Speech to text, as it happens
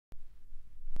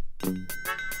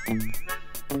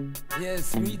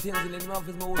Yes, greetings in the name of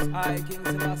his most high, King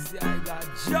Selassie, I got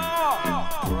Johan.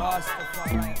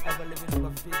 Rastafari, ever living,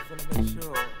 ever faithful, ever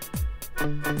sure.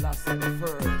 Selassie the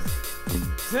first.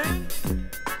 Sing?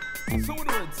 So do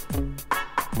it.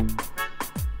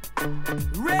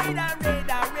 Raid and raid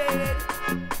and raid.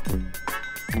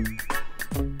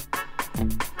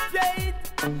 Fade,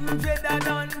 dread and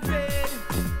unfade.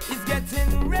 It's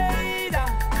getting raider.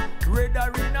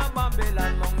 Raider in a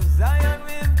Babylon, Mount Zion,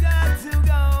 we've got to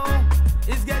go.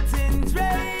 It's getting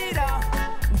dreader.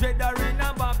 Dreader in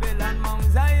a Babylon, Mount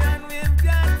Zion, we've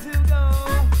got to go.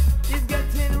 It's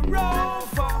getting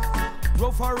rougher.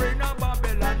 Rougher in a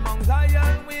Babylon, Mount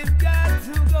Zion, we've got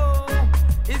to go.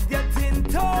 It's getting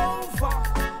tougher.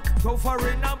 Tougher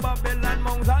in a Babylon,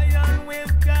 Mount Zion,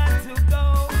 we've got to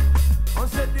go. I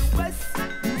said the West,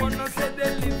 man I said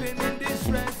they're living in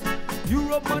distress.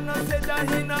 Europe, man I said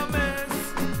they're in a mess.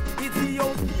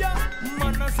 Ethiopia,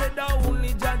 man I said that only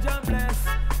Jaja bless.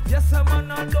 Yes, a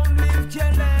man I don't live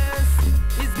careless.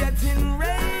 It's getting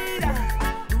raider.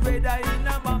 Raider in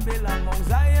a Babylon, Mount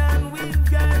Zion, we've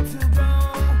got to go.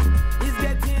 It's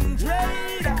getting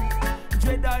dreader.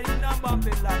 Dreader in a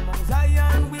Babylon, Mount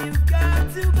Zion, we've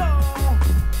got to go.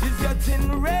 It's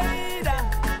getting raider.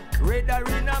 Raider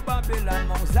in a Babylon,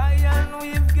 Mount Zion,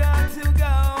 we've got to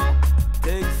go.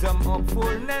 Take some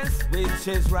hopefulness, which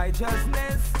is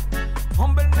righteousness.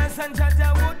 Humbleness and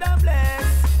Jaja would have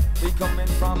blessed. We coming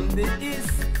from the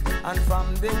east and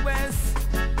from the west,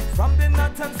 from the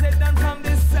north and south and from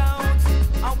the south.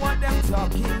 And what them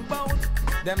talking about,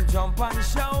 them jump and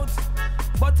shout.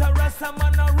 But a Rasta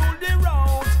man a rule the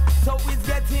road. So it's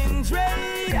getting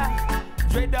dreader.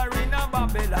 Dreader in a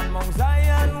Babylon, Mount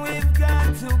Zion, we've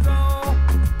got to go.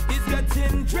 It's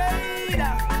getting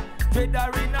dreader.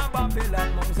 Dreader in a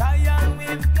Babylon, Mount Zion,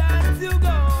 we've got to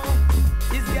go.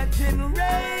 It's getting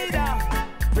raider.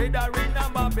 Raider in a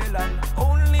Babylon,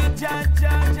 only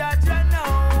Jaja, Jaja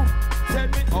now. Tell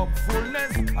me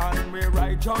upfulness and me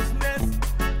righteousness.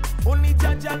 Only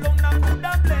Jaja alone a could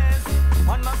have bless.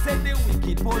 And I said the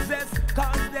wicked possess,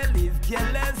 cause they live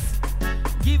careless.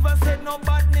 Give us a no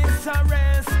badness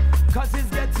arrest, cause it's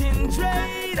getting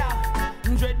dreader.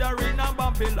 Dreader in a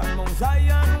Babylon, Mount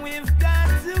Zion, we've got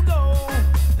to go.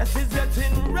 Yes, it's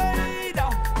getting raider.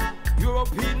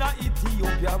 Europe in a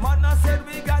Ethiopia, man I said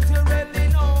we got to really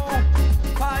know.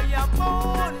 Fire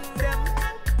burn them,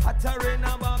 hotter in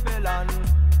a Babylon.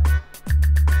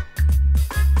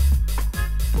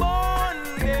 Burn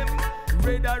them,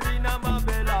 raider in a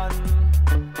Babylon.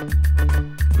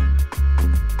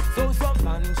 So some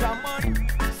ganja man,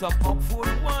 some upful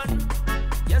one.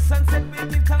 Yes, and said we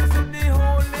give thanks to the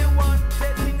Holy One.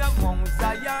 Setting among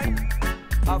Zion,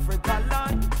 Africa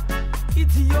land.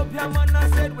 Ethiopia man I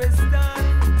said we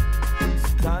stand.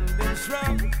 Standing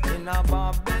strong in a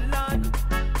Babylon.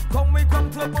 We come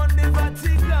to burn the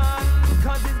Vatican.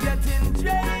 Cause it's getting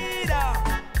dreader.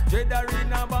 Dreader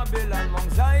in a Babylon,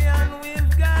 Mount Zion,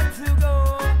 we've got to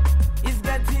go. It's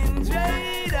getting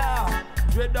dreader.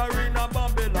 Dreader in a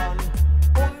Babylon,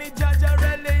 only Jaja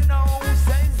really know.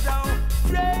 Says so,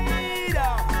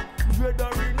 dreader.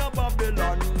 Dreader in a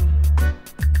Babylon.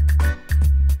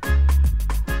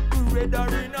 Dreader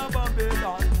in a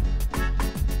Babylon.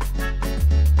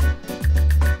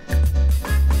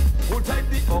 Who type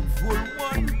the upful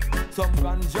one? Some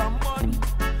ganja man.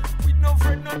 We no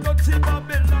friend no dirty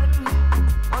Babylon.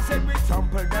 I said we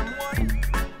trample them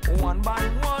one by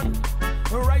one.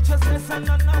 Righteousness and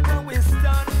another we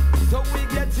stand. So we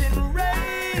getting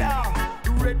raider.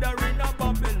 Raider in a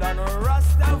Babylon.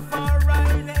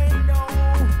 Rastafari they know.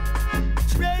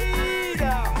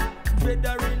 Trader.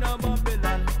 Raider in a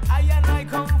Babylon. I and I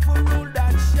come for rule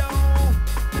that show.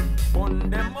 Burn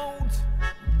them out.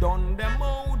 Done them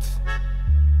out.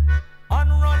 And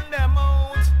run them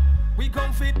out. We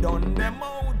come for done them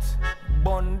out.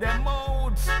 Burn them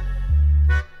out.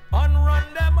 And run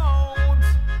them out.